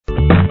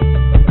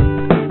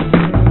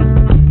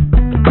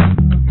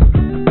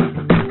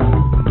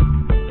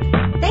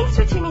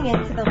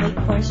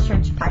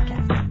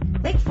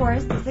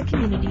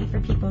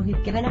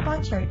we've given up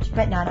on church,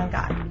 but not on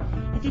God.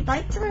 If you'd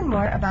like to learn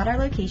more about our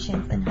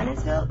locations in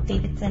Huntsville,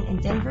 Davidson,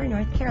 and Denver,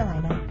 North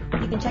Carolina,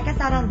 you can check us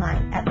out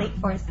online at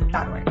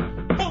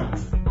lakeforest.org.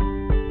 Thanks!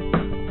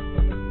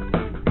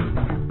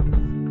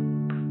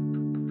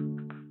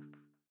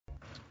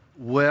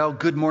 Well,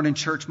 good morning,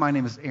 church. My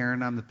name is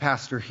Aron. I'm the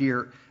pastor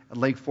here at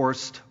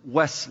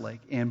LFC-WestLake.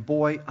 And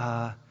boy,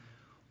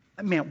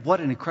 man, what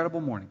an incredible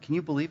morning. Can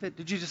you believe it?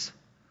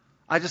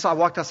 I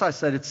walked outside and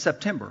said, it's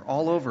September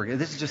all over again.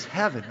 This is just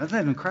heaven. Isn't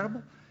that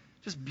incredible?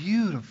 Just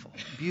beautiful,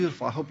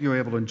 beautiful. I hope you were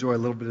able to enjoy a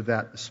little bit of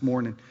that this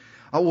morning.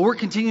 Well, we're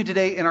continuing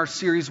today in our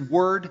series,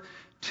 Word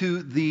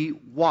to the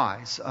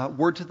Wise.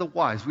 Word to the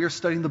Wise. We are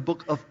studying the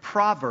book of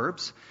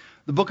Proverbs.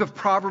 The book of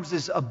Proverbs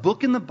is a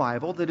book in the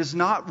Bible that is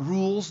not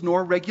rules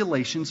nor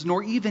regulations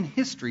nor even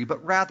history,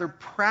 but rather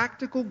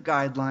practical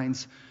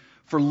guidelines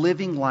for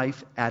living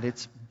life at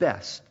its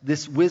best.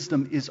 This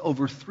wisdom is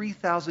over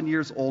 3,000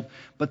 years old,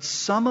 but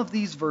some of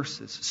these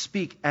verses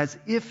speak as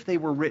if they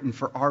were written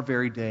for our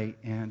very day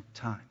and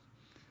time.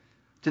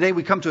 Today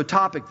we come to a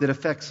topic that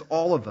affects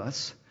all of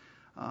us,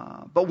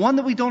 but one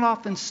that we don't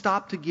often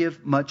stop to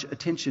give much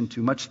attention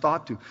to, much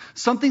thought to.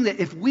 Something that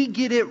if we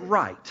get it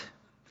right,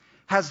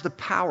 has the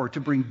power to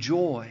bring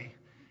joy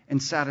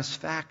and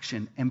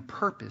satisfaction and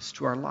purpose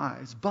to our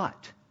lives.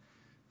 But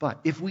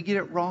if we get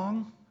it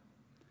wrong,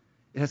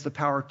 it has the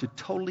power to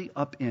totally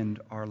upend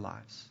our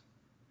lives.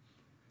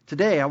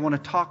 Today, I want to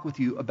talk with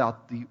you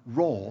about the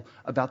role,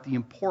 about the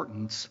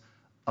importance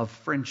of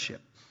friendship.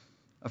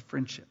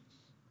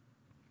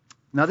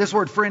 Now, this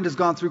word friend has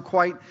gone through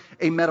quite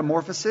a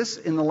metamorphosis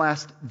in the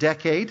last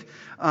decade.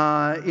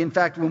 In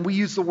fact, when we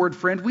use the word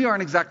friend, we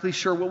aren't exactly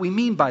sure what we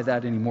mean by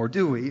that anymore,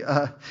 do we?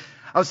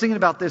 I was thinking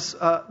about this.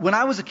 When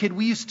I was a kid,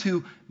 we used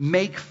to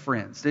make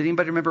friends. Did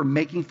anybody remember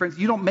making friends?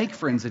 You don't make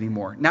friends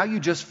anymore. Now you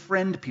just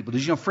friend people.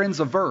 Did you know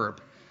friend's a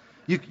verb?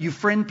 You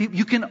friend people.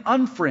 You can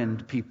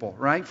unfriend people,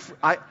 right?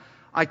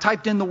 I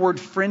typed in the word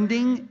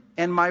friending,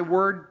 and my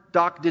Word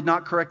doc did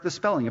not correct the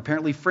spelling.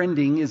 Apparently,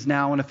 friending is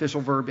now an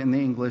official verb in the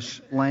English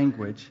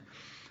language.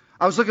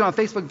 I was looking on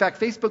Facebook. In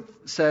fact, Facebook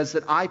says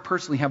that I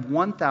personally have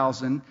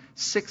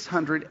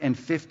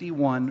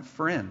 1,651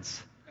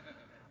 friends.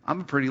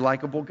 I'm a pretty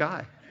likable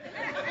guy.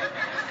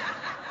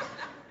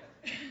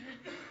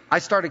 I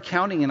started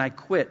counting and I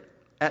quit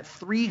at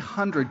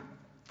 300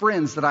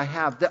 friends that I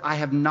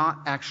have not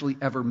actually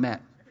ever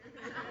met.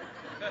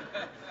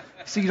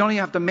 So you don't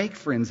even have to make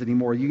friends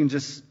anymore. You can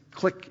just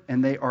click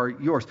and they are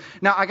yours.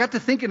 Now, I got to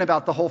thinking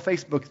about the whole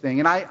Facebook thing.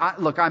 And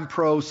I'm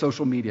pro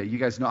social media. You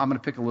guys know I'm going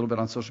to pick a little bit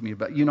on social media.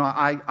 But,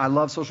 I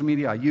love social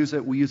media. I use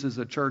it. We use it as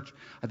a church.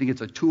 I think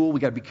it's a tool. We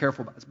got to be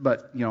careful about it.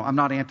 But, I'm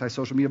not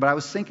anti-social media. But I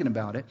was thinking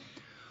about it.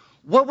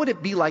 What would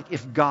it be like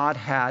if God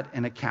had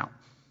an account?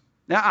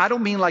 Now, I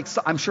don't mean like,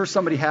 I'm sure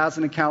somebody has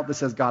an account that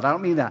says God. I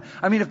don't mean that.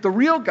 I mean, if the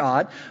real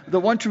God, the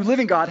one true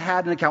living God,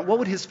 had an account, what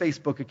would his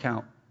Facebook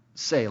account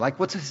say? Like,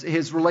 what's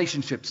his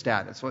relationship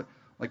status? What,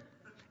 like,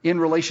 in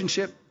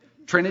relationship?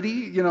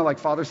 Trinity? Like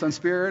Father, Son,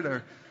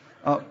 Spirit?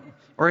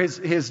 Or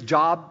his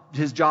job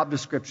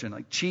description,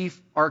 like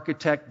Chief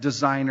Architect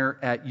Designer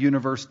at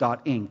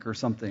Universe.inc. or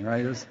something,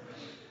 right?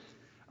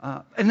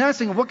 And then I was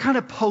thinking, what kind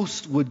of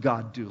post would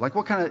God do? Like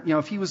what kind of,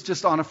 if he was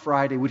just on a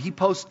Friday, would he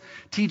post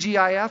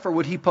TGIF or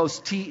would he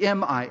post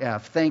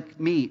TMIF? Thank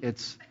me,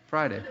 it's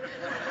Friday.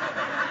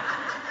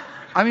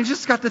 I mean,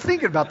 just got to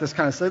thinking about this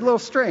kind of stuff. A little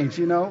strange,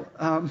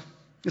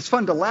 It's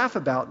fun to laugh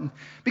about. And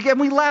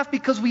we laugh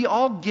because we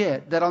all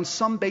get that on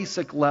some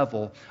basic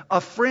level, a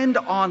friend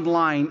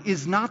online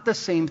is not the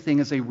same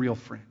thing as a real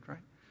friend, right?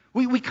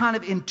 We kind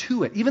of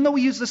intuit, even though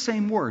we use the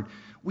same word,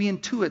 we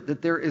intuit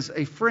that there is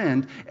a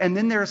friend, and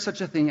then there is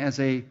such a thing as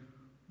a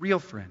real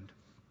friend.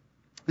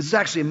 This is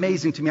actually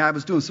amazing to me. I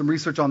was doing some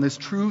research on this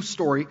true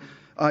story.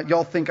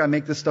 Y'all think I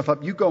make this stuff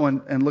up. You go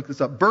and look this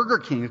up. Burger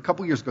King, a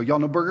couple years ago. Y'all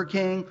know Burger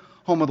King,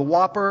 home of the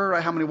Whopper.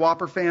 Right? How many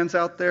Whopper fans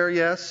out there?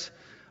 Yes.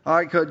 All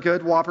right,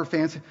 good. Whopper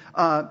fans.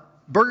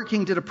 Burger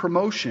King did a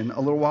promotion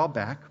a little while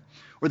back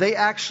where they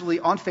actually,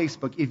 on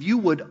Facebook, if you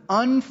would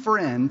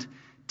unfriend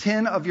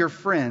 10 of your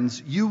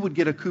friends, you would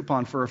get a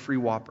coupon for a free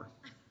Whopper.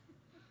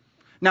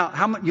 Now,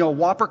 how much?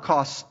 Whopper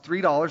costs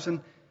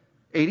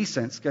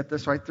 $3.80. Get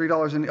this right?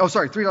 $3.70.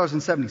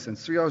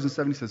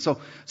 $3.70.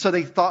 So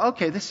they thought,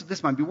 okay,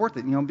 this might be worth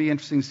it. It'd be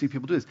interesting to see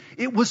people do this.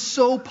 It was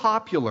so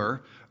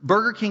popular,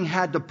 Burger King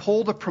had to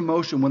pull the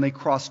promotion when they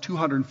crossed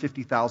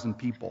 250,000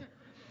 people.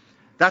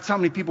 That's how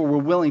many people were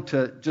willing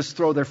to just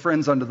throw their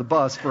friends under the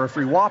bus for a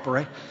free Whopper,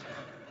 right?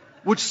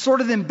 Which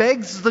sort of then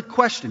begs the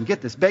question.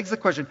 Get this, begs the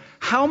question: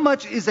 how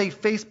much is a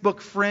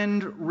Facebook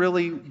friend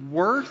really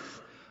worth?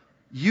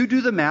 You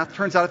do the math.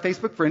 Turns out a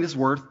Facebook friend is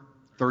worth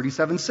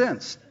 37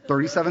 cents.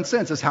 37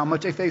 cents is how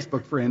much a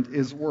Facebook friend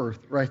is worth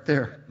right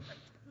there.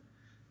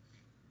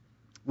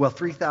 Well,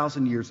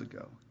 3,000 years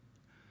ago,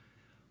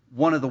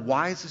 one of the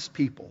wisest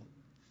people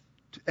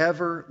to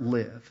ever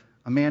live,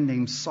 a man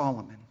named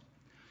Solomon,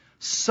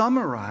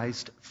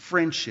 summarized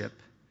friendship,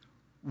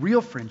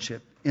 real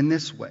friendship, in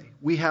this way.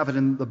 We have it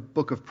in the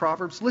book of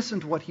Proverbs.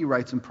 Listen to what he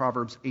writes in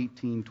Proverbs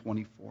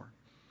 18:24.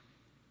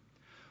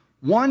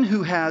 One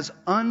who has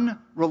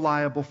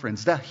unreliable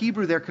friends. The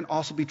Hebrew there can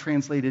also be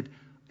translated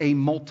a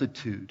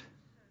multitude.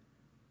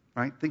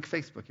 Right? Think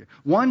Facebook here.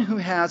 One who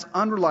has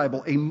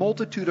unreliable, a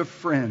multitude of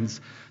friends,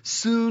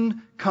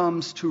 soon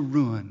comes to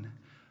ruin.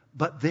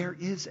 But there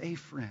is a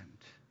friend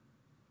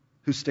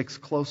who sticks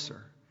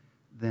closer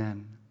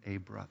than a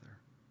brother.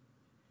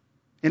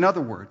 In other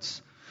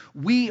words,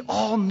 we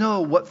all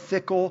know what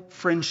fickle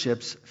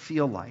friendships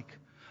feel like.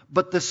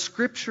 But the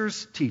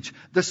Scriptures teach,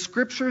 the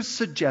Scriptures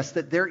suggest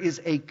that there is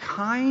a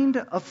kind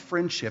of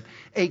friendship,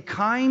 a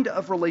kind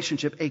of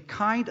relationship, a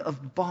kind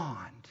of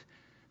bond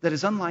that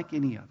is unlike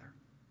any other.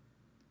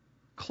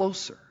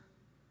 Closer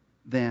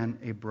than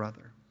a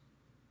brother.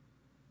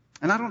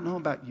 And I don't know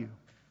about you,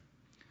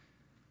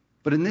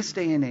 but in this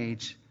day and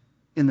age,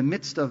 in the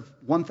midst of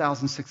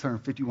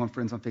 1,651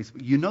 friends on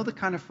Facebook, you know the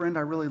kind of friend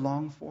I really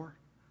long for?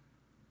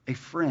 A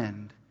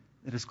friend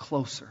that is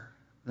closer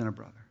than a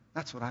brother.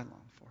 That's what I long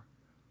for.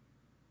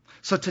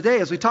 So today,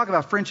 as we talk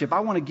about friendship,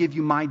 I want to give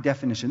you my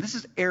definition. This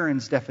is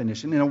Aron's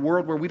definition in a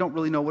world where we don't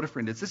really know what a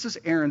friend is. This is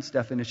Aron's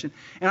definition,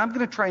 and I'm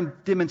going to try and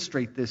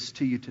demonstrate this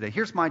to you today.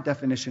 Here's my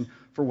definition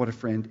for what a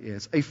friend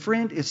is. A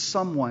friend is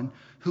someone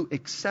who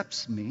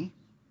accepts me,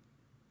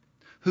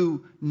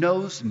 who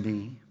knows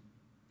me,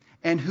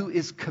 and who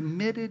is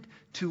committed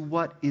to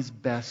what is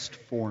best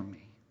for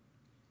me.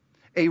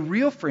 A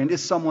real friend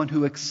is someone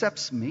who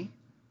accepts me,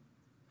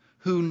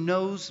 who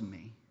knows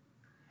me,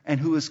 and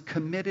who is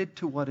committed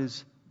to what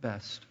is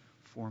best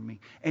for me.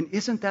 And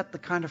isn't that the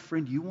kind of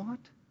friend you want?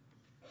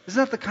 Isn't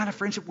that the kind of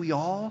friendship we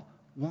all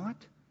want?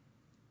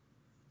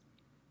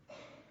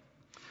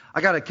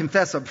 I got to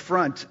confess up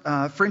front,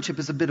 friendship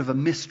is a bit of a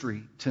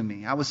mystery to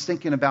me. I was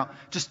thinking about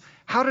just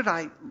how did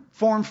I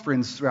form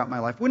friends throughout my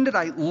life? When did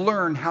I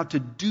learn how to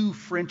do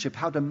friendship,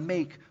 how to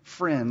make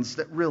friends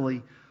that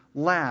really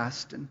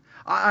last? And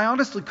I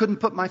honestly couldn't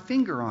put my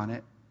finger on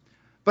it.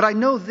 But I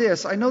know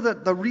this, I know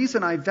that the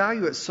reason I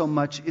value it so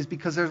much is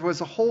because there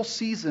was a whole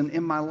season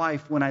in my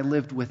life when I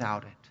lived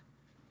without it.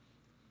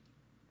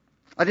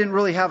 I didn't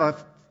really have a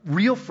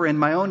real friend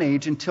my own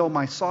age until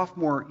my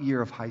sophomore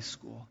year of high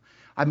school.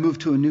 I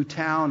moved to a new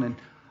town and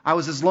I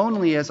was as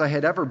lonely as I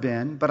had ever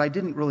been, but I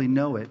didn't really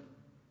know it.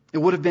 It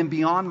would have been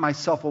beyond my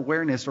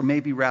self-awareness, or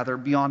maybe rather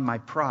beyond my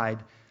pride,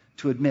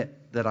 to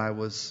admit that I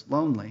was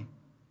lonely.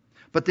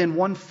 But then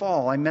one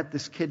fall, I met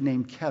this kid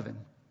named Kevin.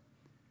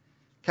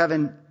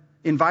 Kevin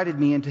invited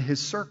me into his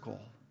circle.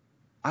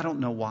 I don't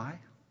know why.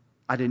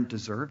 I didn't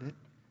deserve it.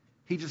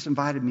 He just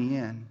invited me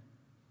in.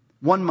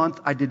 1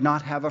 month, I did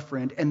not have a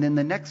friend, and then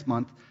the next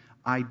month,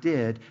 I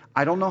did.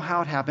 I don't know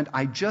how it happened.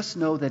 I just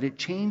know that it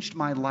changed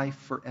my life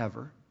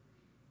forever.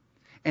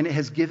 And it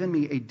has given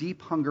me a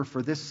deep hunger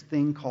for this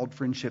thing called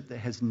friendship that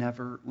has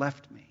never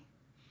left me.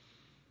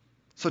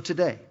 So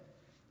today,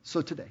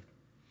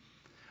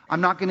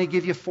 I'm not going to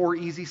give you 4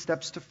 easy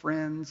steps to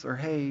friends, or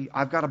hey,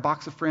 I've got a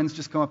box of friends,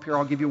 just come up here,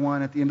 I'll give you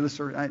one at the end of the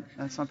service.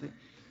 That's something.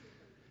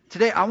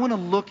 Today, I want to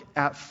look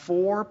at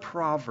 4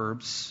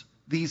 proverbs,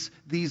 these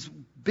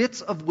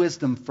bits of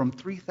wisdom from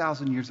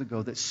 3,000 years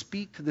ago that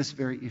speak to this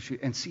very issue,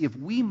 and see if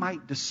we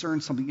might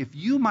discern something, if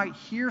you might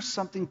hear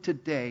something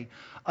today,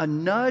 a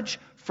nudge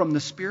from the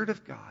Spirit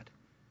of God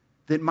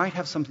that might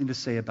have something to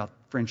say about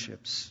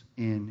friendships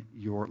in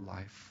your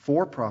life.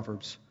 4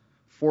 proverbs,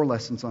 4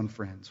 lessons on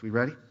friends. We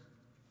ready?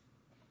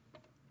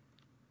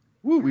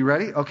 Woo, we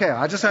ready? Okay,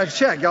 I just had to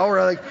check. Y'all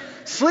were like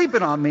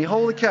sleeping on me.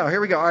 Holy cow.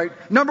 Here we go. All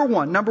right, number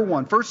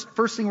one. First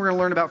thing we're going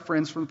to learn about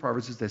friends from the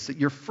Proverbs is this, that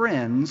your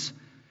friends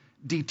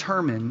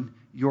determine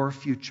your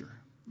future.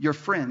 Your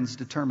friends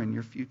determine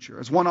your future.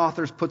 As one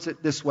author puts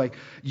it this way,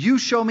 you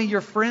show me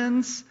your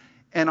friends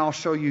and I'll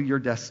show you your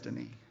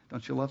destiny.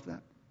 Don't you love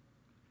that?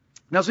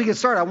 Now, as we get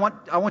started,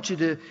 I want you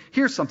to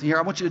hear something here.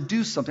 I want you to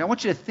do something. I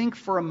want you to think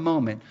for a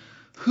moment.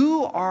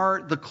 Who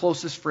are the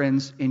closest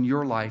friends in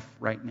your life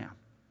right now?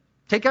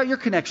 Take out your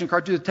connection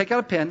card. Take out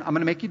a pen. I'm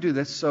going to make you do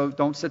this, so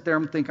don't sit there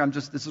and think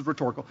this is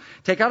rhetorical.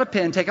 Take out a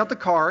pen. Take out the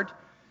card.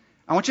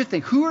 I want you to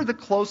think, who are the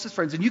closest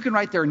friends? And you can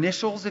write their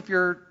initials if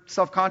you're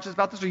self-conscious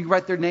about this, or you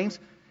write their names.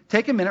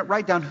 Take a minute.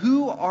 Write down,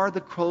 who are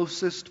the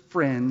closest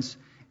friends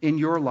in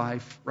your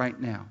life right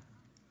now?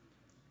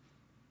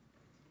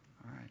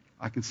 All right.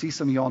 I can see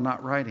some of y'all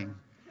not writing.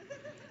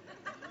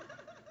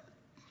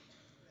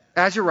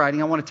 As you're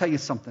writing, I want to tell you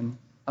something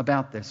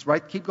about this,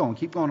 right? Keep going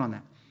on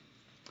that.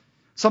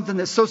 Something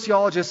that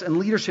sociologists and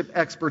leadership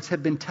experts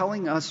have been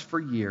telling us for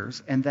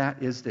years, and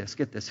that is this.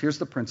 Get this. Here's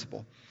the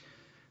principle.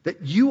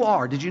 That you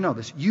are, did you know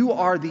this? You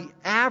are the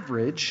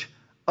average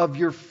of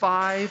your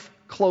 5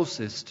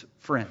 closest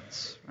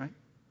friends, right?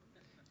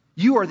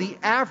 You are the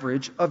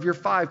average of your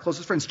 5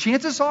 closest friends.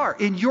 Chances are,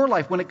 in your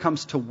life, when it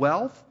comes to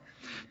wealth,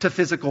 to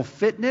physical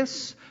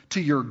fitness, to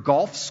your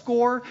golf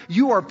score,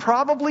 you are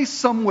probably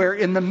somewhere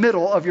in the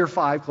middle of your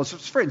 5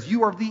 closest friends.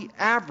 You are the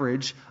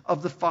average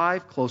of the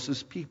 5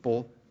 closest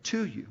people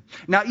to you.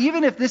 Now,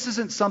 even if this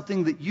isn't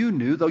something that you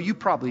knew, though you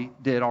probably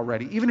did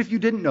already, even if you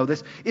didn't know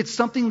this, it's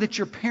something that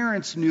your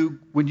parents knew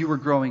when you were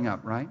growing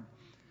up, right?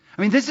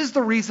 I mean, this is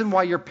the reason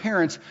why your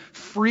parents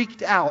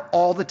freaked out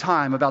all the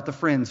time about the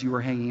friends you were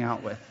hanging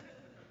out with.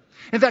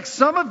 In fact,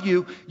 some of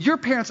you, your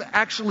parents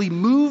actually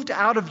moved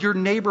out of your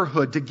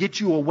neighborhood to get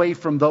you away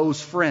from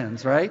those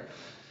friends, right?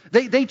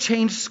 They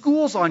changed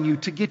schools on you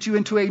to get you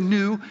into a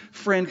new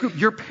friend group.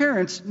 Your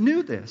parents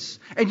knew this.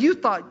 And you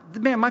thought,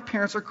 man, my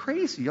parents are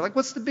crazy. You're like,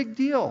 what's the big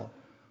deal?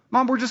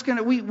 Mom, we just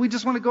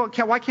want to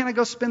go. Why can't I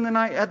go spend the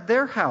night at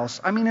their house?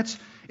 I mean,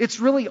 it's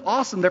really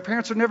awesome. Their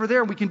parents are never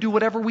there. We can do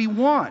whatever we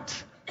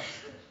want.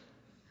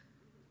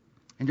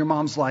 And your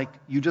mom's like,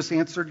 you just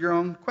answered your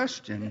own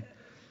question.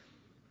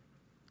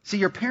 See,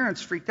 your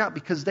parents freaked out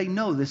because they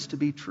know this to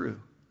be true.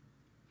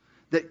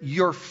 That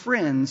your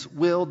friends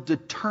will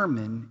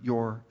determine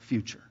your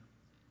future.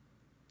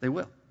 They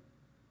will.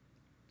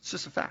 It's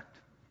just a fact.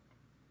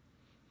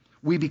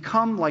 We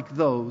become like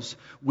those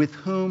with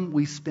whom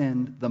we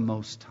spend the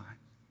most time.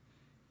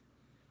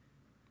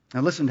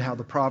 Now listen to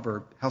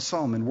how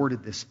Solomon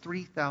worded this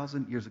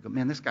 3,000 years ago.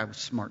 Man, this guy was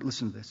smart.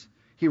 Listen to this.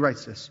 He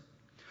writes this.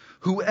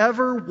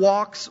 Whoever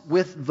walks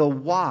with the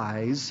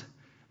wise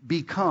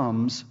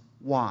becomes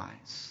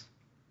wise.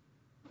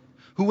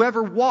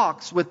 Whoever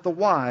walks with the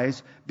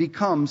wise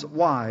becomes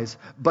wise,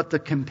 but the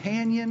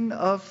companion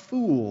of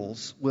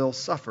fools will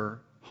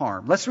suffer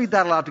harm. Let's read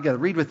that aloud together.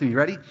 Read with me.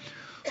 Ready?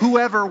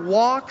 Whoever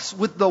walks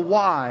with the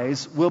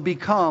wise will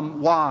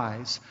become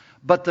wise,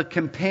 but the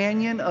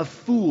companion of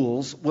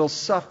fools will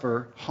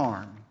suffer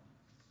harm.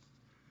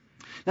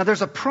 Now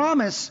there's a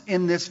promise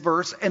in this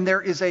verse, and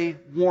there is a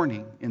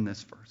warning in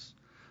this verse.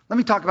 Let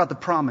me talk about the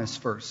promise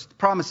first. The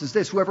promise is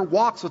this: whoever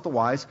walks with the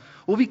wise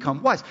will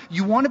become wise.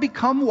 You want to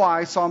become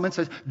wise, Solomon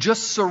says,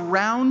 just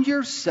surround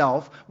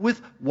yourself with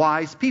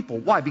wise people.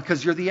 Why?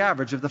 Because you're the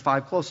average of the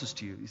 5 closest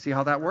to you. You see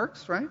how that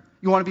works, right?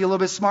 You want to be a little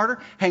bit smarter?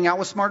 Hang out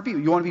with smart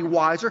people. You want to be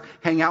wiser?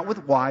 Hang out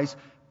with wise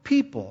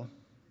people.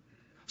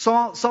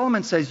 So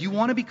Solomon says, you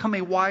want to become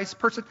a wise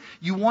person?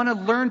 You want to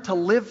learn to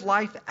live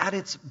life at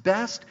its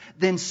best?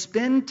 Then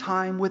spend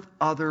time with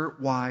other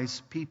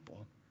wise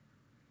people.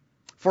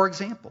 For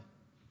example,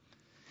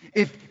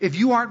 if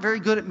you aren't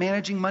very good at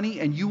managing money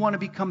and you want to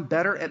become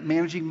better at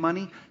managing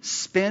money,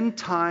 spend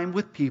time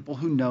with people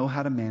who know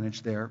how to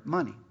manage their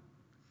money.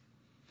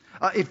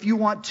 If you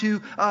want to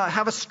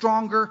have a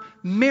stronger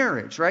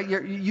marriage, right,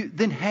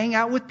 then hang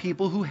out with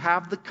people who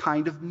have the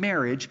kind of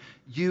marriage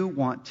you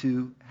want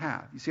to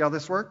have. You see how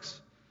this works?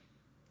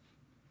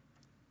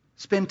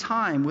 Spend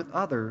time with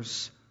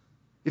others.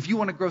 If you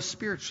want to grow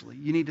spiritually,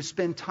 you need to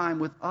spend time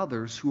with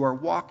others who are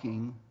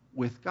walking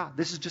with God.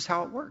 This is just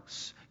how it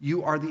works.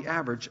 You are the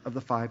average of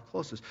the 5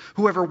 closest.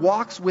 Whoever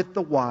walks with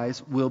the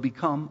wise will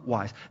become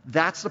wise.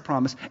 That's the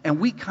promise. And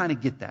we kind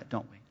of get that,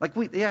 don't we?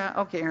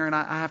 Okay, Aaron,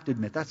 I have to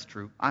admit, that's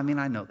true. I mean,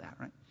 I know that,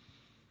 right?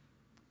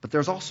 But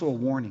there's also a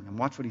warning. And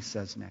watch what he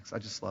says next. I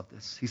just love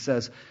this. He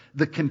says,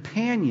 the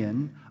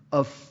companion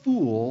of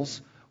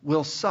fools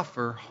will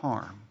suffer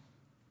harm.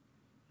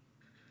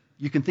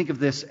 You can think of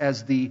this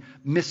as the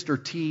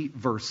Mr. T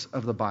verse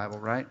of the Bible,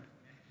 right?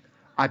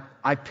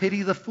 I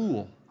pity the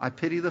fool. I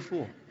pity the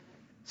fool.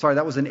 Sorry,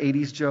 that was an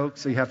 80s joke,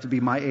 so you have to be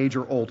my age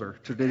or older.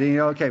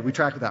 Okay, we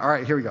track with that. All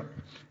right, here we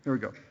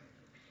go.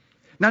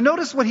 Now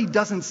notice what he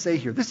doesn't say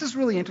here. This is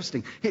really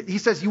interesting. He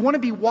says, you want to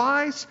be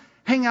wise?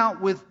 Hang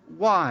out with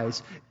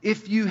wise.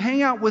 If you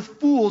hang out with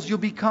fools, you'll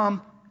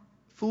become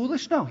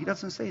foolish? No, he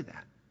doesn't say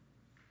that.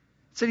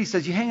 Instead, he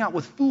says, you hang out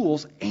with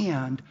fools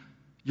and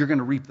you're going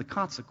to reap the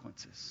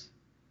consequences.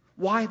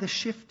 Why the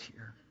shift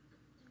here?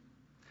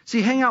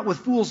 See, hang out with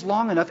fools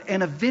long enough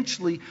and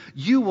eventually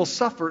you will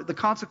suffer the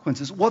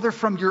consequences, whether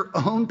from your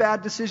own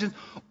bad decisions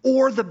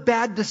or the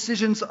bad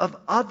decisions of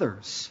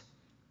others.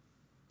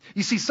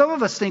 You see, some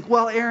of us think,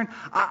 well, Aaron,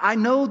 I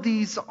know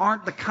these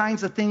aren't the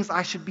kinds of things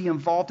I should be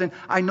involved in.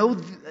 I know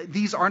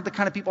these aren't the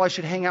kind of people I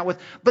should hang out with,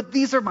 but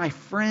these are my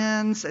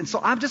friends. And so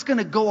I'm just going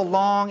to go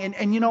along and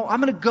I'm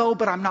going to go,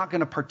 but I'm not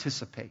going to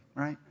participate,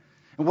 right?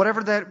 And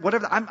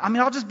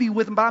I'll just be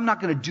with them, but I'm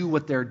not going to do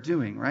what they're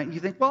doing, right? And you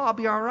think, well, I'll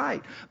be all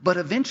right. But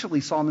eventually,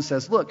 Solomon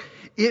says, look,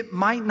 it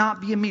might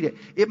not be immediate.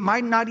 It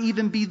might not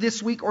even be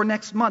this week or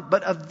next month,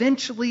 but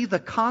eventually the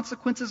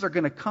consequences are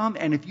going to come.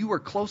 And if you are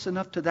close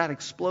enough to that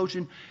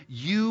explosion,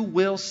 you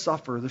will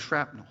suffer the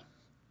shrapnel.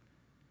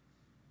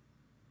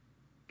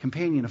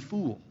 Companion of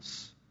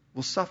fools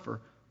will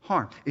suffer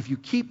harm. If you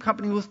keep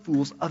company with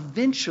fools,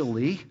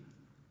 eventually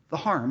the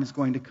harm is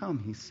going to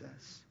come, he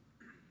says.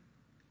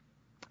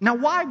 Now,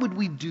 why would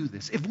we do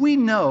this? If we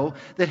know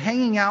that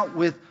hanging out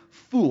with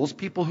fools,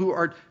 people who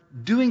are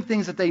doing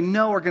things that they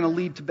know are going to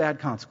lead to bad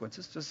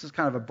consequences, this is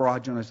kind of a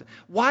broad generalization,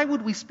 why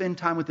would we spend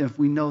time with them if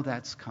we know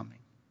that's coming?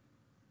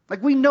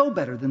 Like, we know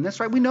better than this,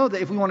 right? We know that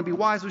if we want to be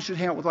wise, we should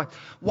hang out with wise.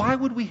 Why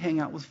would we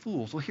hang out with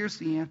fools? Well, here's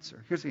the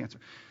answer.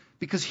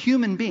 Because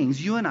human beings,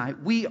 you and I,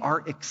 we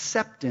are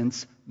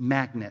acceptance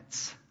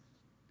magnets.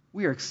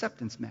 We are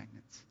acceptance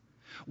magnets.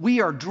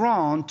 We are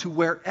drawn to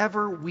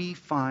wherever we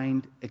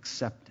find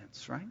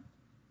acceptance, right?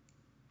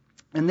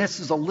 And this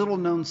is a little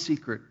known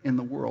secret in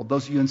the world.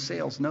 Those of you in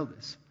sales know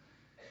this.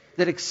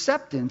 That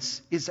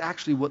acceptance is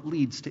actually what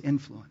leads to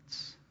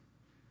influence.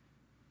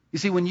 You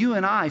see, when you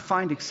and I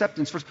find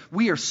acceptance first,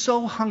 we are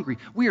so hungry.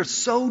 We are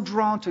so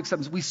drawn to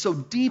acceptance. We so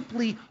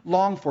deeply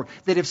long for it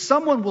that if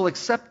someone will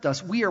accept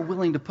us, we are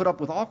willing to put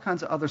up with all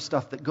kinds of other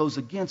stuff that goes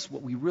against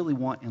what we really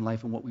want in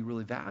life and what we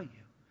really value.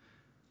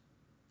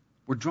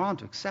 We're drawn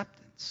to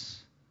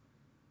acceptance.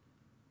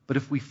 But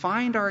if we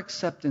find our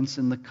acceptance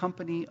in the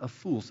company of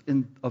fools,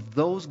 of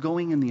those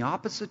going in the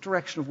opposite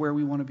direction of where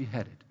we want to be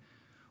headed,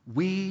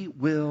 we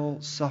will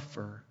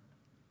suffer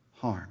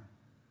harm.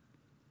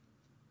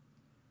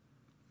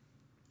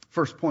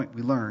 First point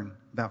we learn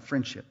about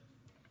friendship.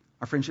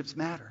 Our friendships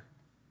matter.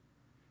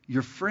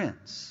 Your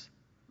friends,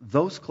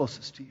 those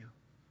closest to you,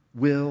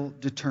 will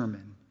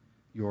determine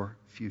your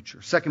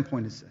future. Second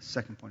point is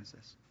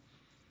this.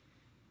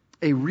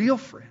 A real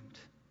friend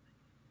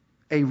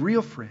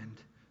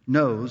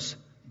knows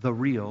the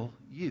real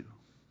you.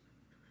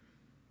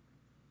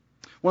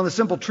 One of the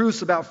simple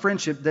truths about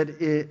friendship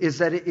is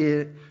that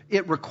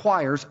it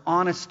requires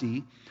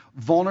honesty,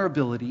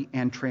 vulnerability,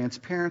 and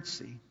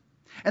transparency.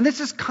 And this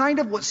is kind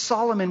of what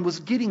Solomon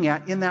was getting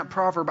at in that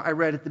proverb I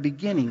read at the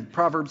beginning,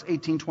 Proverbs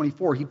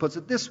 18:24. He puts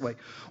it this way: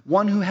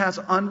 one who has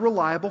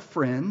unreliable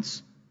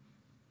friends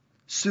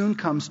soon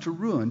comes to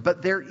ruin.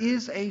 But there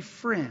is a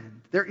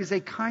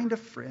kind of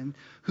friend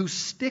who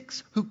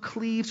sticks, who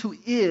cleaves, who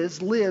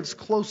lives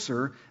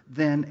closer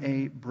than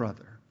a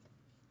brother.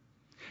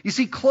 You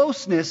see,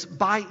 closeness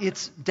by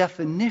its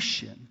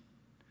definition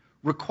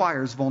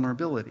requires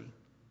vulnerability.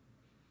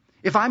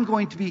 If I'm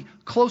going to be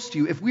close to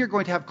you, if we are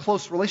going to have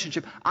close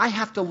relationship, I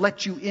have to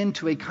let you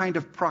into a kind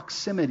of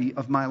proximity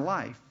of my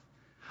life.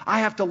 I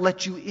have to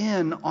let you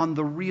in on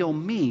the real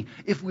me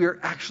if we are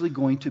actually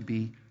going to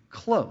be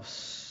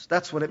close.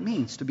 That's what it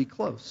means to be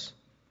close.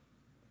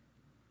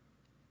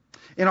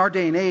 In our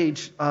day and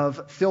age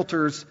of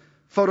filters,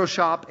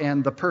 Photoshop,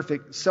 and the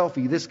perfect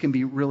selfie, this can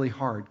be really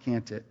hard,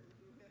 can't it?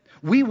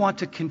 We want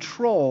to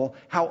control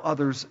how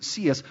others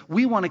see us.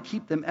 We want to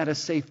keep them at a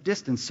safe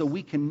distance so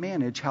we can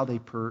manage how they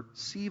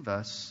perceive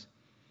us.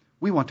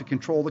 We want to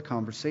control the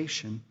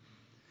conversation.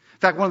 In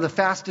fact, one of the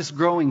fastest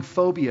growing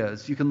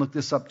phobias, you can look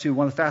this up too,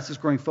 one of the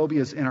fastest growing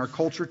phobias in our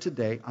culture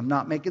today, I'm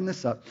not making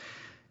this up,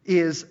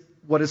 is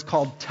what is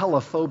called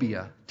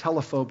telephobia.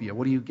 Telephobia.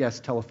 What do you guess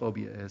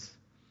telephobia is?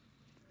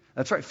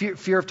 That's right,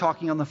 fear of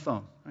talking on the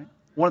phone, right?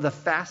 One of the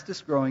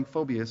fastest growing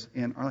phobias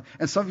in our life.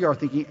 And some of you are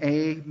thinking,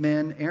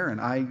 amen, Aron.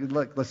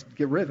 Let's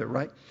get rid of it,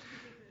 right?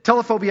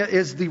 Telephobia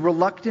is the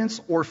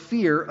reluctance or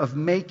fear of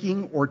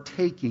making or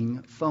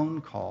taking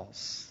phone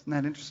calls. Isn't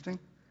that interesting?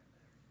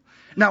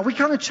 Now, we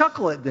kind of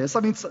chuckle at this. I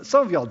mean,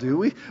 some of y'all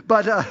do.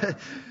 But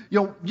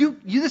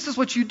this is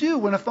what you do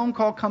when a phone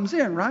call comes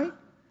in, right?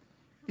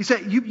 You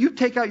say, you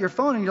take out your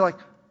phone and you're like,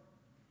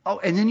 oh,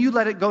 and then you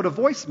let it go to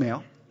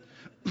voicemail,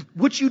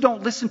 which you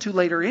don't listen to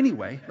later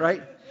anyway,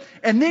 right?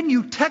 And then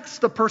you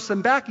text the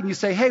person back and you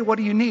say, hey, what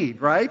do you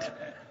need, right?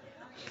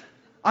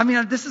 I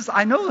mean,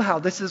 I know how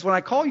this is when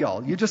I call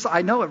y'all.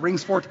 I know it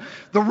rings forth.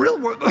 The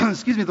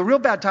real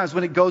bad times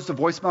when it goes to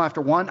voicemail after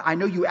one, I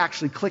know you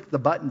actually click the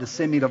button to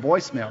send me to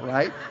voicemail,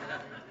 right?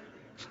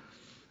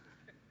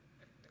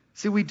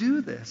 See, we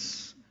do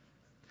this.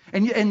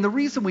 And the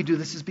reason we do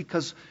this is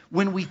because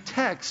when we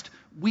text,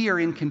 we are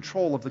in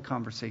control of the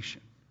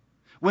conversation.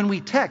 When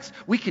we text,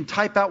 we can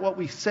type out what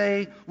we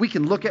say, we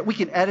can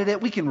edit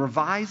it, we can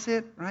revise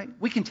it, right?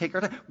 We can take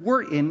our time.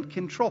 We're in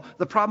control.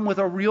 The problem with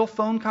a real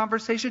phone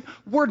conversation,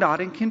 we're not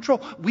in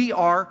control. We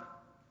are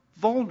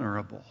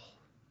vulnerable.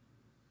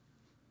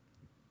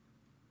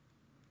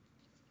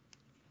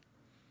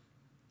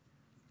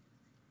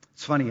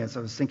 It's funny, as I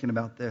was thinking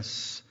about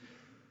this,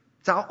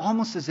 it's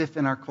almost as if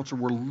in our culture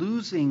we're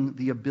losing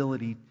the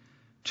ability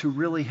to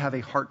really have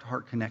a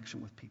heart-to-heart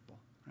connection with people.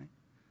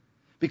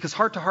 Because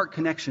heart-to-heart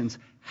connections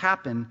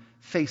happen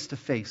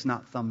face-to-face,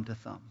 not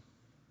thumb-to-thumb.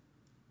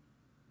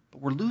 But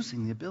we're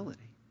losing the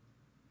ability.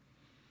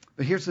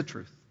 But here's the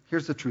truth.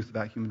 Here's the truth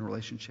about human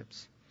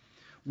relationships.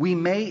 We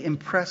may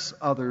impress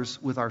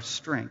others with our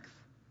strength,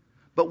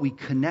 but we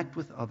connect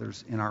with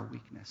others in our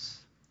weakness.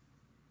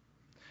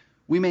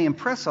 We may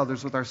impress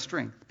others with our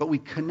strength, but we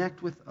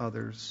connect with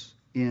others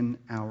in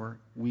our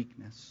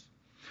weakness.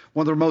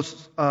 One of the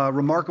most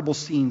remarkable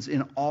scenes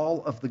in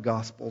all of the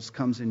Gospels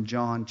comes in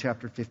John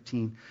chapter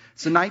 15.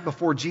 It's the night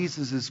before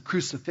Jesus'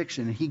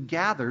 crucifixion, and he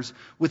gathers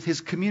with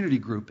his community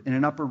group in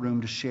an upper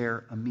room to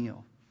share a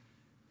meal.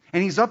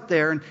 And he's up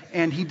there,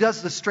 and he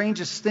does the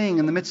strangest thing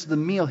in the midst of the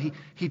meal.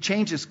 He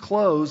changes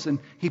clothes, and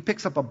he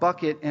picks up a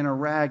bucket and a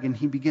rag, and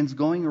he begins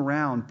going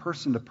around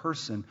person to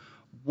person,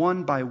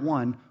 one by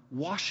one,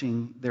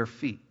 washing their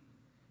feet.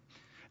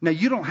 Now,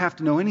 you don't have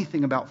to know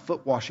anything about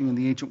foot washing in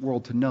the ancient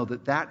world to know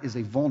that that is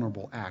a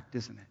vulnerable act,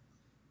 isn't it?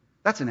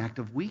 That's an act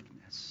of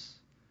weakness.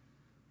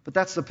 But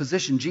that's the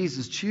position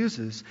Jesus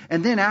chooses.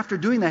 And then after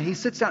doing that, he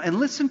sits down and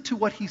listen to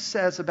what he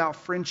says about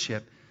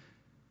friendship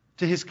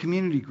to his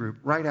community group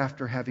right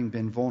after having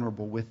been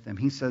vulnerable with them.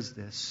 He says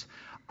this,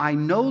 I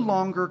no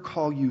longer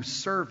call you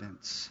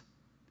servants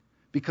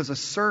because a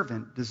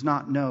servant does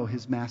not know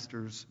his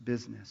master's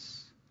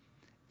business.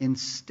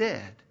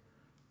 Instead,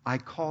 I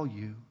call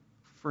you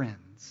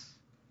friends.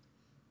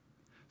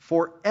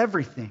 For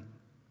everything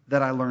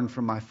that I learned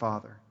from my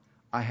Father,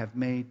 I have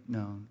made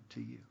known to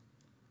you.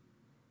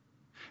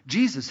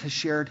 Jesus has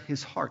shared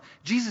his heart.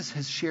 Jesus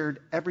has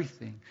shared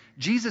everything.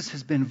 Jesus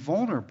has been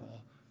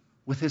vulnerable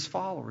with his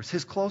followers,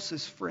 his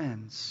closest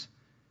friends.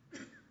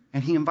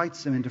 And he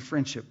invites them into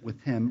friendship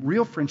with him.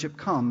 Real friendship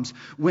comes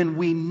when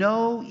we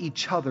know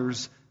each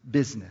other's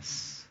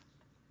business.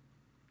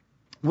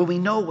 When we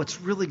know what's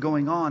really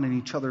going on in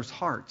each other's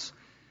hearts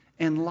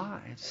and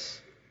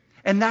lives.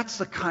 And that's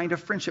the kind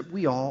of friendship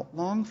we all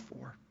long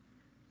for.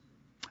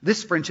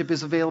 This friendship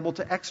is available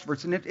to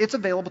extroverts, and it's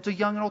available to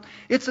young and old.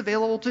 It's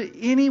available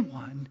to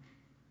anyone.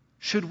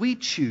 Should we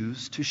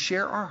choose to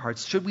share our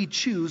hearts? Should we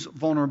choose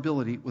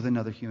vulnerability with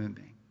another human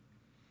being?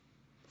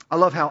 I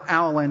love how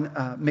Alan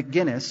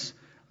McGinnis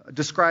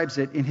describes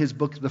it in his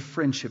book, The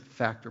Friendship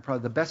Factor.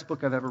 Probably the best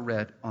book I've ever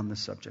read on this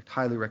subject.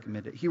 Highly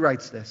recommend it. He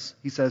writes this.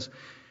 He says,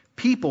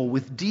 people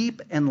with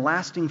deep and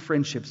lasting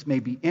friendships may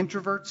be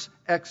introverts,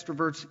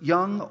 extroverts,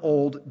 young,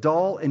 old,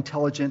 dull,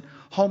 intelligent,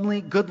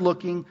 homely,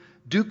 good-looking,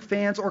 Duke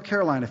fans or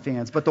Carolina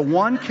fans. But the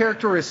one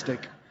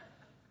characteristic,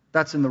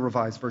 that's in the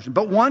Revised Version,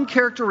 but one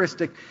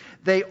characteristic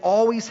they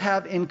always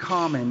have in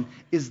common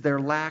is their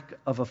lack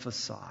of a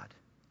facade.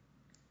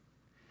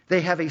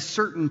 They have a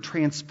certain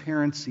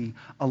transparency,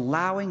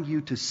 allowing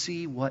you to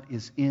see what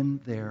is in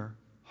their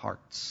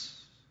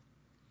hearts.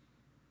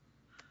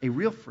 A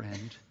real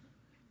friend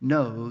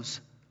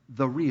knows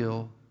the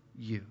real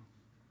you.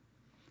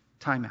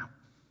 Time out.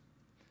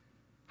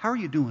 How are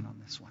you doing on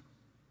this one?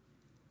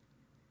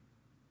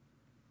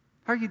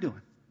 How are you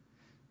doing?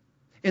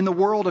 In the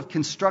world of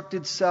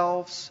constructed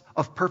selves,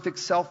 of perfect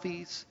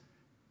selfies,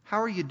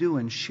 how are you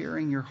doing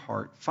sharing your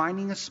heart,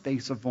 finding a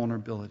space of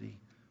vulnerability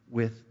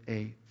with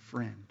a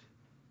friend?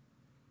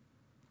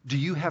 Do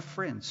you have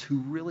friends who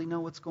really know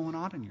what's going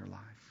on in your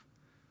life?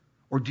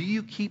 Or do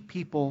you keep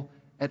people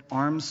at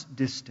arm's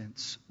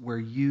distance where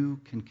you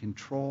can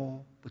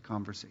control the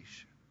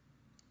conversation?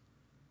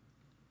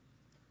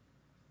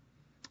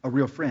 A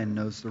real friend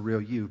knows the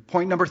real you.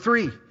 Point number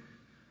 3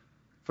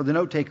 for the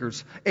note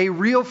takers. A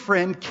real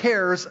friend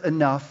cares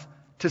enough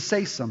to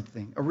say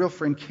something. A real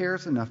friend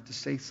cares enough to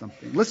say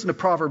something. Listen to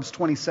Proverbs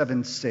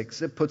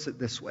 27:6. It puts it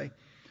this way.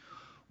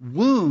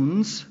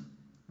 Wounds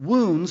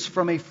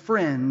from a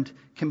friend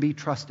can be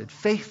trusted.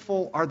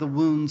 Faithful are the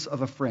wounds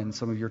of a friend,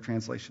 some of your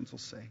translations will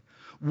say.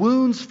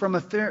 Wounds from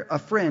a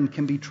friend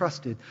can be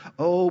trusted.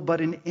 Oh, but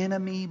an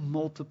enemy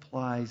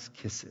multiplies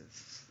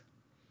kisses.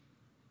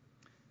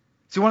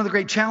 See, one of the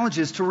great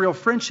challenges to real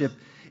friendship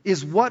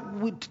is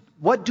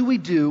what do we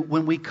do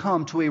when we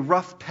come to a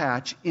rough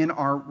patch in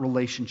our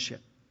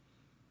relationship?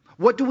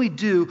 What do we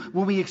do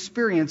when we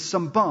experience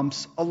some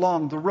bumps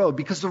along the road?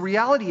 Because the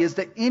reality is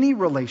that in any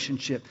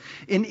relationship,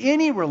 in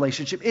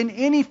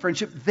any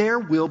friendship, there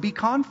will be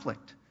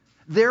conflict.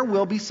 There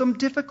will be some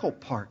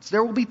difficult parts.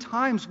 There will be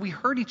times we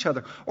hurt each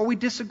other, or we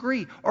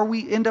disagree, or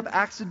we end up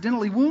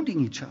accidentally wounding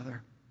each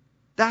other.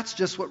 That's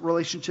just what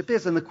relationship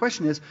is. And the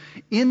question is,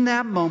 in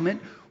that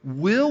moment,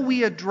 will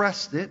we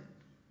address it,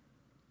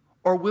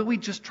 or will we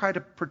just try to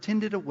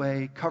pretend it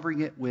away, covering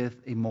it with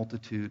a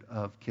multitude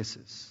of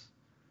kisses?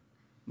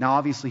 Now,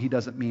 obviously, he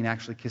doesn't mean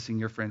actually kissing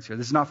your friends here.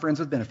 This is not friends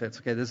with benefits,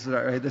 okay? This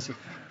is,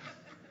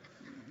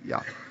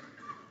 yeah.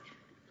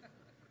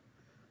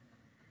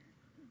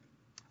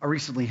 I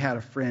recently had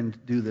a friend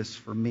do this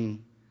for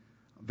me,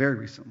 very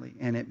recently,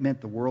 and it meant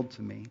the world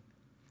to me.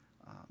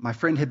 My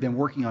friend had been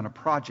working on a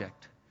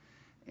project,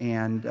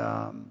 and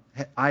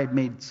I had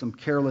made some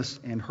careless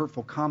and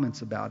hurtful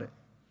comments about it.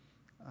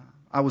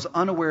 I was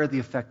unaware of the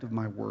effect of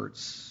my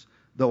words,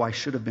 though I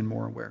should have been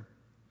more aware.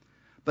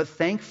 But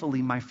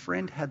thankfully, my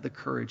friend had the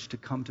courage to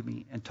come to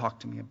me and talk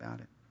to me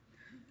about it.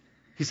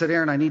 He said,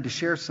 Aron, I need to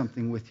share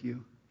something with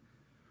you.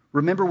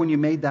 Remember when you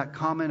made that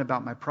comment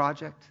about my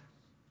project?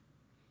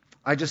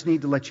 I just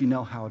need to let you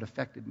know how it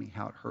affected me,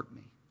 how it hurt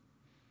me.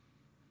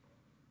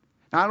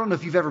 Now, I don't know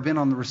if you've ever been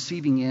on the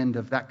receiving end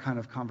of that kind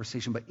of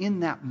conversation, but in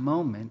that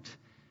moment,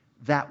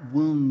 that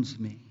wounds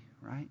me,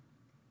 right?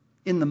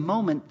 In the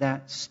moment,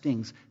 that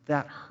stings,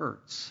 that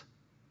hurts.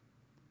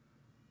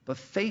 But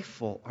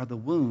faithful are the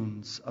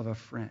wounds of a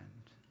friend.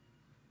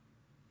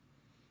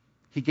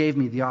 He gave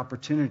me the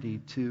opportunity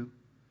to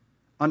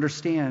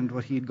understand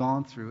what he had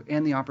gone through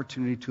and the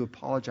opportunity to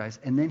apologize.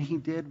 And then he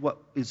did what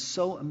is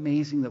so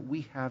amazing that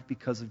we have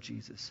because of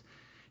Jesus.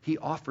 He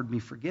offered me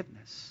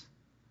forgiveness.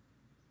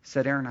 He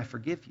said, Aron, I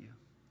forgive you.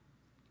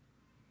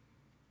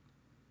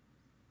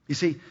 You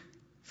see,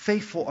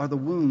 faithful are the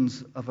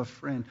wounds of a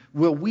friend.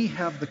 Will we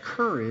have the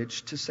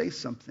courage to say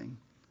something,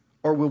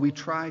 or will we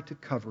try to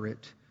cover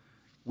it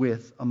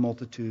with a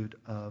multitude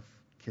of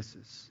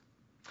kisses?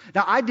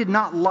 Now, I did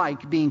not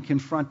like being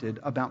confronted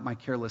about my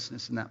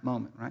carelessness in that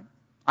moment, right?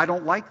 I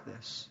don't like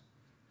this.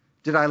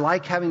 Did I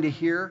like having to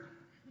hear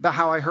about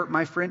how I hurt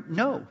my friend?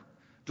 No.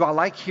 Do I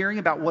like hearing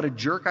about what a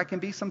jerk I can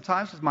be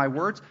sometimes with my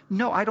words?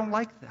 No, I don't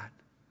like that.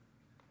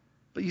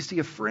 But you see,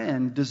 a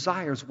friend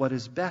desires what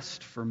is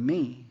best for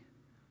me,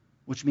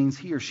 which means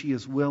he or she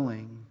is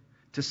willing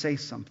to say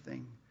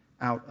something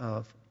out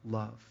of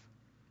love.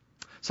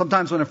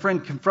 Sometimes when a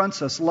friend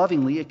confronts us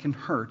lovingly, it can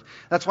hurt.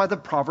 That's why the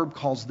proverb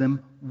calls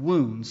them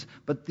wounds.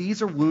 But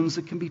these are wounds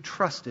that can be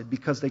trusted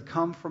because they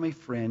come from a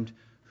friend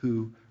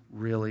who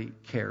really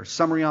cares.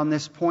 Summary on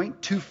this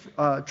point,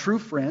 true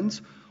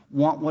friends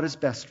want what is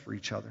best for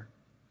each other.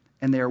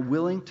 And they are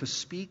willing to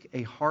speak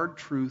a hard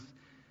truth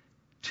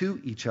to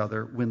each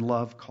other when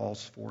love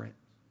calls for it.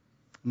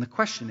 And the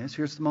question is,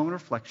 here's the moment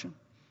of reflection.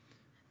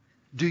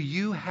 Do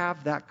you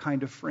have that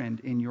kind of friend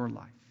in your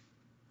life?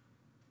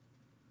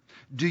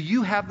 Do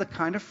you have the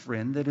kind of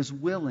friend that is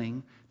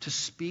willing to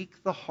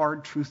speak the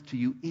hard truth to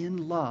you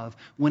in love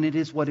when it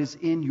is what is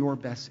in your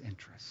best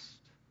interest?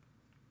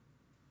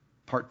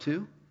 Part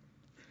 2,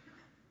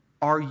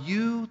 are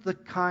you the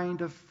kind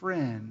of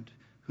friend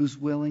who's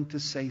willing to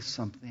say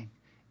something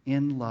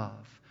in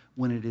love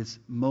when it is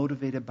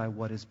motivated by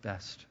what is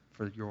best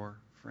for your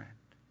friend?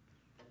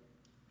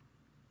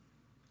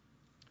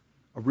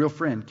 A real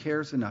friend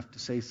cares enough to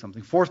say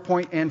something. Fourth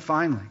point, and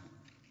finally,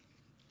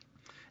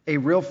 a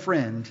real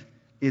friend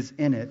is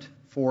in it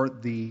for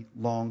the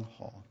long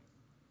haul.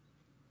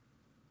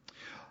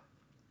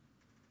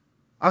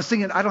 I was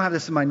thinking, I don't have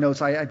this in my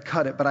notes, I'd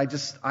cut it, but I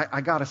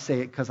got to say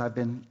it because I've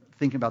been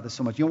thinking about this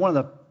so much. You know, one of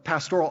the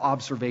pastoral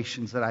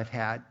observations that I've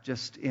had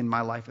just in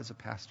my life as a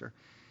pastor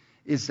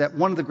is that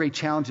one of the great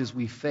challenges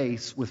we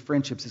face with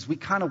friendships is we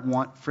kind of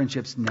want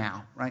friendships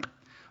now, right?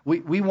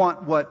 We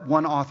want what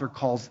one author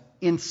calls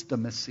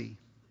instamacy.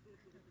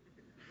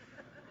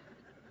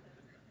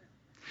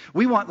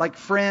 We want like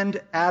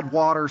friend, add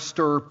water,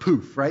 stir,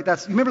 poof, right? You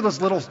remember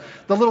the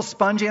little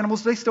sponge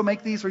animals? Do they still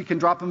make these where you can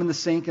drop them in the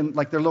sink and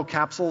like they're little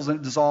capsules and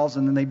it dissolves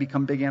and then they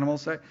become big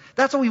animals, right?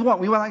 That's what we want.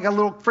 We want like a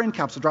little friend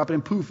capsule, drop it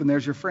in, poof, and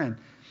there's your friend.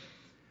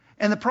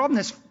 And the problem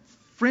is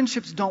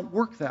friendships don't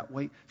work that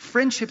way.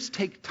 Friendships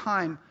take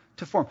time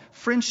to form.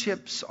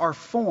 Friendships are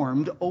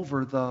formed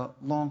over the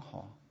long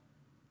haul.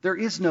 There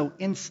is no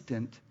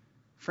instant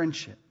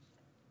friendship.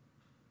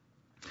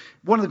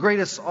 One of the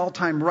greatest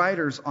all-time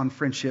writers on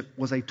friendship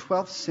was a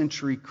 12th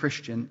century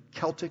Christian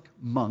Celtic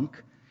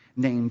monk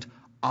named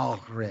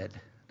Aron. Did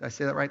I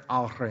say that right?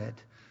 Aron.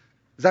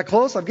 Is that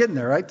close? I'm getting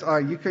there, right? All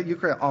right, you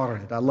correct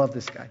Aron. I love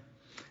this guy.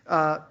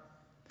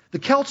 The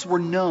Celts were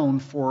known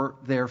for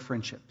their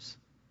friendships.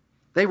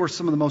 They were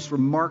some of the most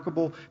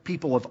remarkable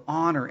people of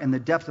honor and the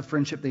depth of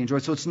friendship they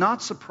enjoyed. So it's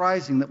not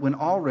surprising that when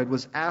Aron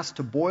was asked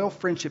to boil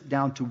friendship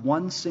down to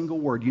one single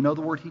word, you know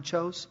the word he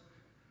chose?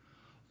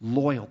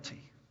 Loyalty.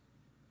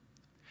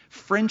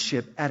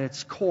 Friendship at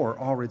its core,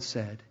 Aron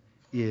said,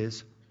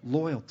 is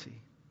loyalty.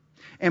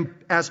 And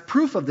as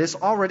proof of this,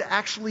 Aron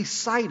actually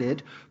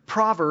cited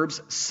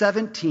Proverbs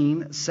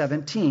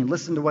 17:17.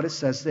 Listen to what it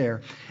says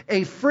there.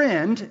 A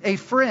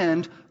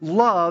friend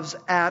loves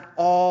at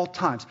all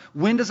times.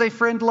 When does a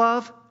friend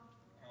love?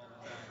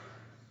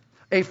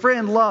 A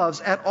friend loves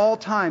at all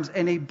times,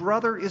 and a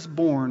brother is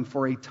born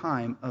for a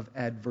time of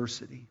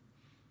adversity.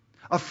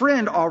 A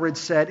friend, Aron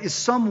said, is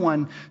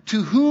someone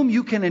to whom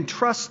you can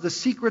entrust the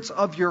secrets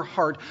of your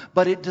heart,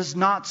 but it does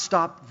not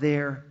stop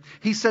there.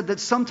 He said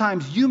that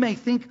sometimes you may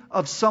think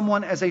of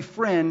someone as a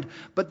friend,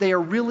 but they are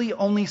really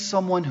only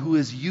someone who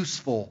is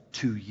useful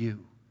to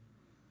you.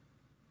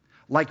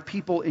 Like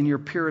people in your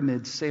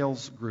pyramid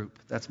sales group.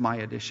 That's my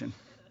addition.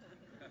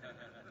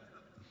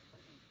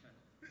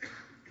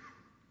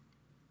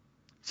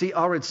 See,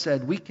 Aron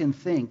said, we can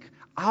think,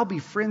 I'll be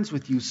friends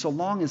with you so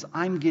long as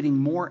I'm getting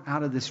more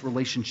out of this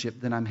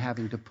relationship than I'm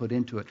having to put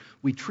into it.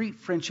 We treat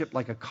friendship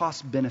like a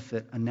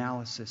cost-benefit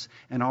analysis.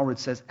 And Aron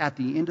says, at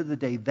the end of the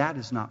day, that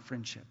is not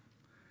friendship.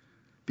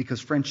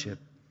 Because friendship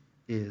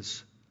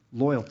is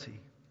loyalty.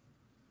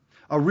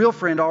 A real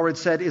friend, Aron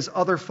said, is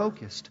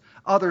other-focused,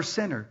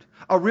 other-centered.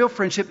 A real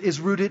friendship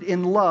is rooted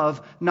in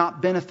love,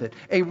 not benefit.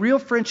 A real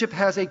friendship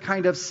has a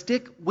kind of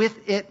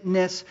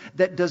stick-with-itness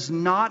that does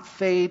not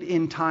fade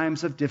in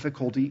times of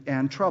difficulty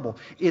and trouble.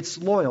 It's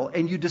loyal,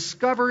 and you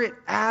discover it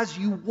as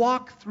you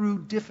walk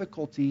through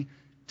difficulty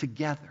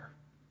together.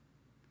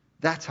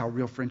 That's how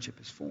real friendship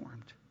is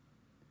formed.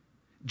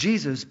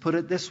 Jesus put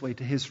it this way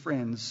to his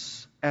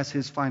friends as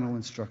his final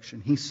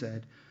instruction. He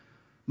said,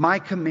 my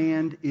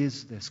command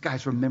is this.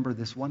 Guys, remember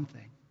this one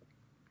thing.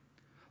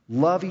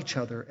 Love each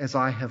other as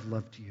I have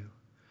loved you.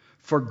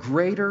 For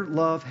greater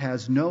love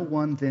has no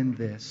one than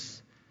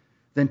this,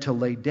 than to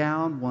lay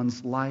down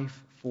one's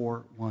life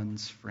for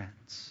one's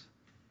friends.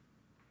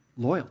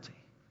 Loyalty.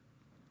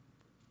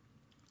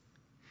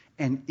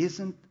 And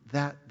isn't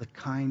that the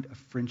kind of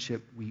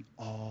friendship we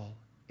all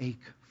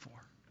ache for?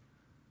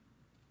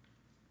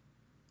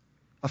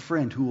 A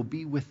friend who will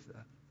be with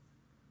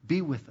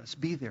us,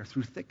 be there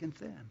through thick and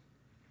thin.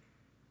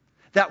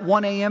 That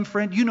 1 a.m.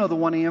 friend, you know the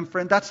 1 a.m.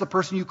 friend. That's the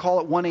person you call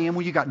at 1 a.m.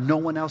 when you got no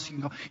one else you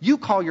can call. You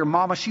call your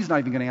mama, she's not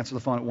even going to answer the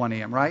phone at 1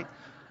 a.m., right?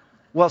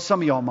 Well,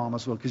 some of y'all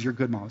mamas will because you're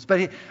good mamas.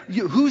 But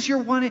who's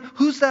your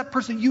who's that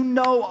person you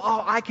know,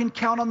 oh, I can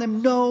count on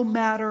them no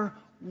matter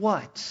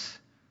what?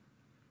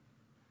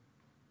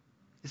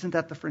 Isn't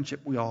that the friendship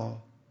we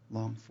all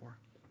long for?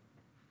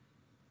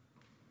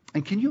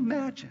 And can you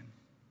imagine?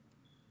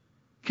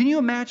 Can you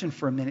imagine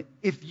for a minute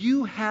if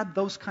you had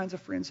those kinds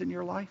of friends in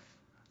your life?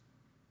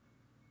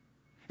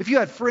 If you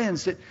had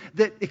friends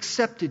that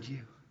accepted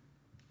you.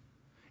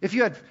 If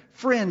you had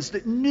friends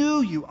that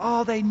knew you,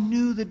 they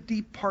knew the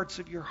deep parts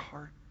of your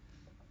heart.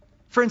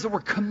 Friends that were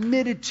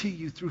committed to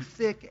you through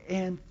thick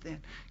and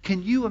thin.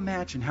 Can you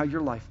imagine how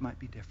your life might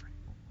be different?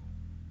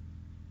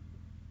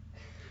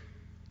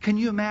 Can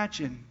you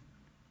imagine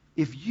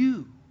if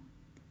you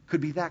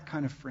could be that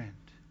kind of friend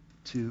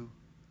to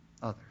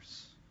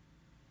others?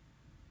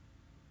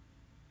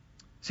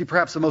 See,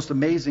 perhaps the most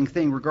amazing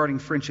thing regarding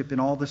friendship in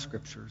all the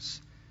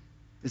Scriptures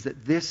is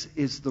that this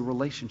is the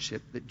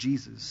relationship that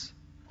Jesus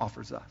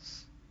offers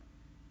us.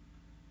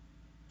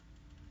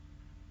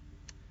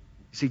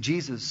 You see,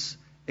 Jesus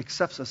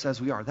accepts us as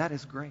we are. That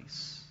is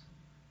grace.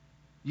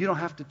 You don't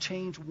have to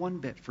change one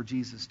bit for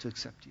Jesus to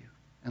accept you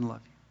and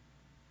love you.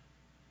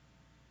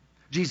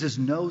 Jesus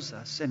knows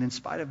us, and in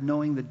spite of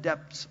knowing the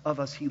depths of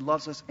us, He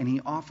loves us and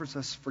He offers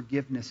us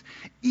forgiveness,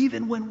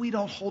 even when we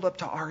don't hold up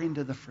to our end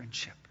of the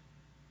friendship.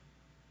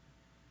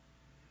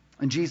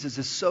 And Jesus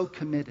is so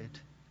committed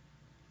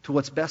to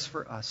what's best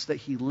for us that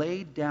He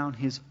laid down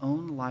His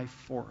own life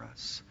for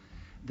us,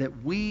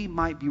 that we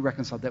might be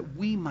reconciled, that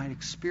we might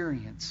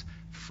experience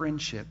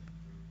friendship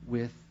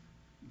with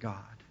God.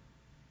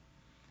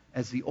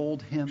 As the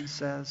old hymn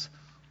says,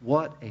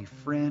 what a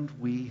friend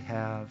we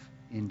have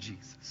in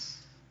Jesus.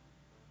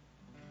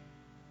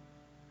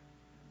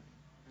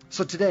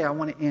 So today I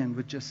want to end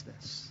with just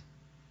this.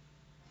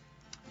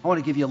 I want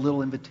to give you a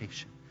little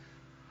invitation.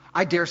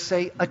 I dare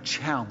say a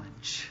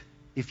challenge,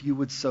 if you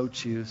would so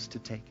choose to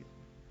take it.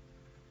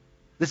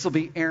 This will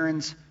be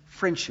Aron's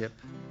friendship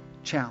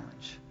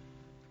challenge.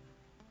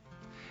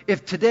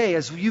 If today,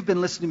 as you've been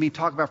listening to me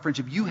talk about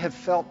friendship, you have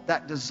felt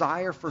that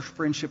desire for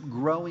friendship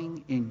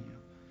growing in you.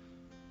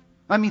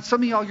 I mean,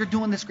 some of y'all, you're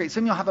doing this great.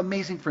 Some of y'all have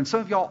amazing friends. Some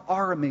of y'all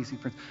are amazing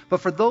friends. But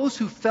for those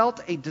who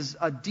felt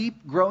a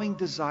deep, growing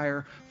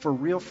desire for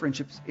real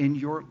friendships in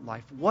your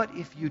life, what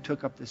if you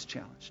took up this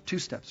challenge? 2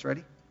 steps.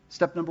 Ready?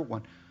 Step number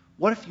 1.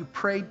 What if you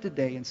prayed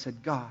today and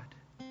said, God,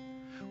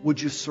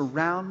 would you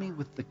surround me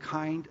with the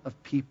kind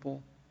of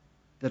people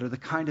that are the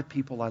kind of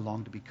people I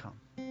long to become?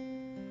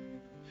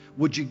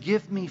 Would you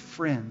give me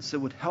friends that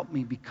would help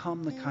me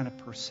become the kind of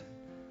person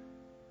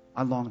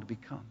I long to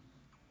become?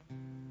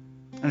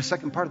 And a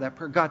second part of that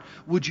prayer, God,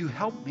 would you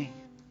help me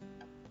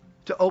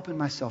to open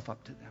myself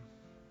up to them,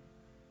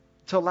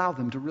 to allow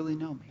them to really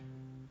know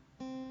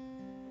me?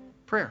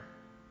 Prayer.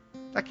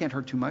 That can't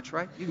hurt too much,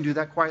 right? You can do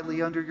that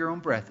quietly under your own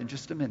breath. In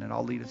just a minute,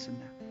 I'll lead us in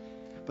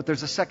that. But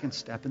there's a second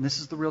step, and this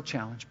is the real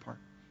challenge part.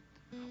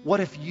 What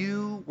if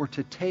you were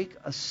to take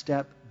a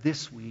step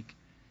this week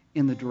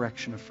in the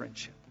direction of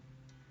friendship?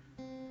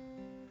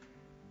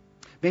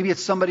 Maybe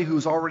it's somebody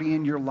who's already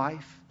in your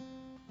life.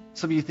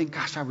 Some of you think,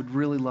 gosh, I would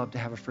really love to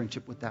have a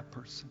friendship with that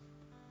person.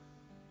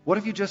 What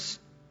if you just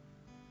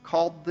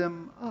called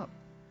them up?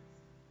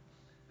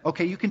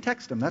 Okay, you can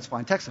text them. That's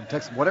fine. Text them,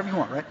 whatever you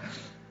want, right?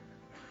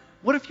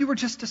 What if you were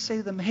just to say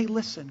to them, hey,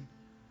 listen,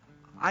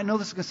 I know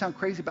this is going to sound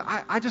crazy, but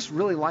I just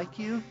really like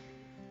you.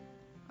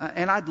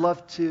 And I'd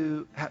love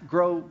to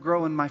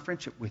grow in my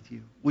friendship with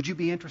you. Would you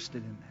be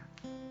interested in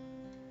that?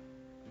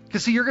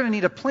 Because see, you're going to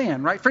need a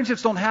plan, right?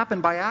 Friendships don't happen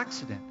by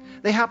accident.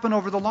 They happen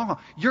over the long haul.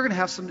 You're going to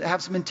have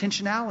some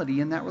intentionality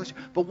in that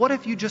relationship. But what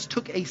if you just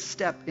took a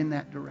step in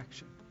that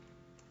direction?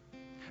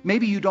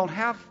 Maybe you don't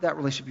have that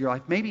relationship in your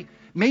life.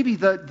 Maybe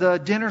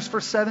the dinners for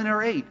 7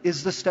 or 8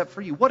 is the step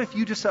for you. What if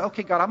you just said,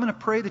 okay, God, I'm going to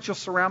pray that you'll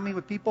surround me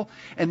with people,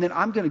 and then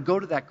I'm going to go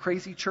to that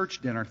crazy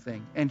church dinner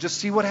thing and just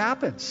see what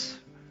happens?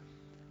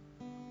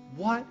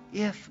 What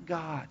if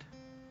God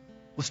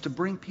was to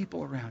bring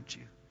people around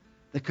you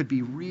that could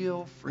be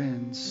real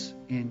friends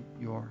in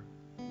your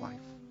life?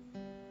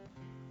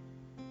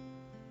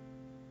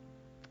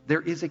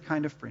 There is a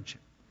kind of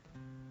friendship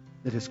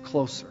that is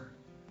closer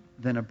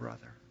than a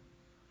brother.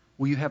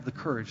 Will you have the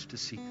courage to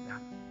seek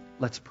that?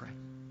 Let's pray.